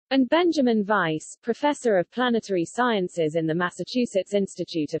and Benjamin Weiss, professor of planetary sciences in the Massachusetts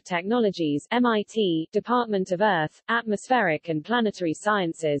Institute of Technology's (MIT) Department of Earth, Atmospheric and Planetary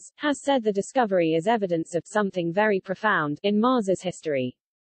Sciences, has said the discovery is evidence of something very profound in Mars's history.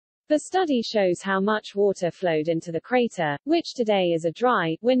 The study shows how much water flowed into the crater, which today is a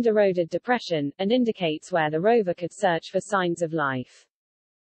dry, wind-eroded depression, and indicates where the rover could search for signs of life.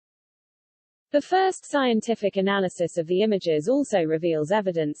 The first scientific analysis of the images also reveals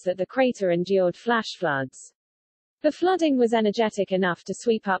evidence that the crater endured flash floods. The flooding was energetic enough to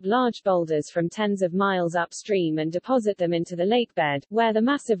sweep up large boulders from tens of miles upstream and deposit them into the lakebed, where the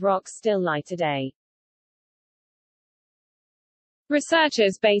massive rocks still lie today.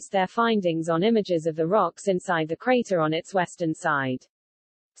 Researchers based their findings on images of the rocks inside the crater on its western side.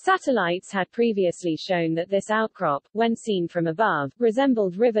 Satellites had previously shown that this outcrop, when seen from above,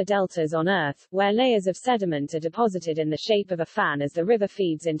 resembled river deltas on Earth, where layers of sediment are deposited in the shape of a fan as the river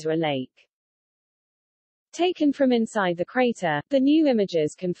feeds into a lake. Taken from inside the crater, the new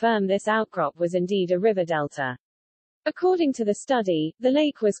images confirm this outcrop was indeed a river delta. According to the study, the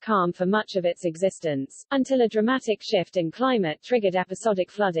lake was calm for much of its existence, until a dramatic shift in climate triggered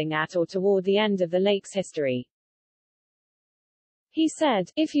episodic flooding at or toward the end of the lake's history. He said,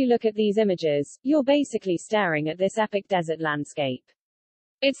 "If you look at these images, you're basically staring at this epic desert landscape.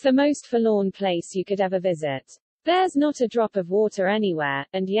 It's the most forlorn place you could ever visit. There's not a drop of water anywhere,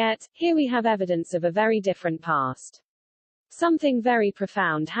 and yet, here we have evidence of a very different past. Something very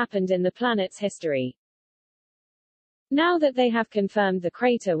profound happened in the planet's history." Now that they have confirmed the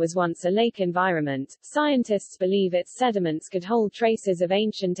crater was once a lake environment, scientists believe its sediments could hold traces of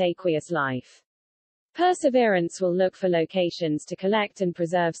ancient aqueous life. Perseverance will look for locations to collect and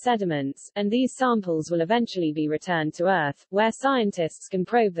preserve sediments, and these samples will eventually be returned to Earth, where scientists can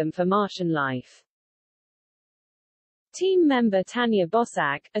probe them for Martian life. Team member Tanya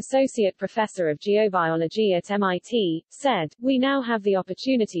Bossack, associate professor of geobiology at MIT, said, "We now have the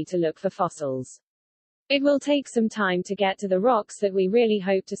opportunity to look for fossils. It will take some time to get to the rocks that we really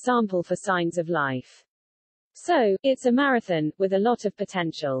hope to sample for signs of life. So, it's a marathon, with a lot of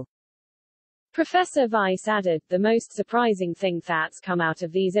potential." Professor Weiss added, "The most surprising thing that's come out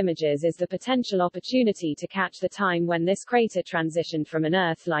of these images is the potential opportunity to catch the time when this crater transitioned from an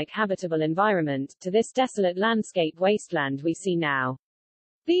Earth-like habitable environment, to this desolate landscape wasteland we see now.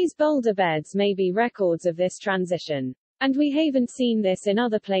 These boulder beds may be records of this transition. And we haven't seen this in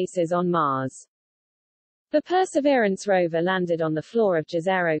other places on Mars." The Perseverance rover landed on the floor of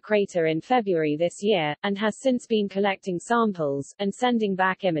Jerezo crater in February this year, and has since been collecting samples, and sending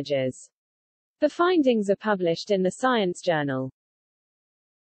back images. The findings are published in the Science Journal.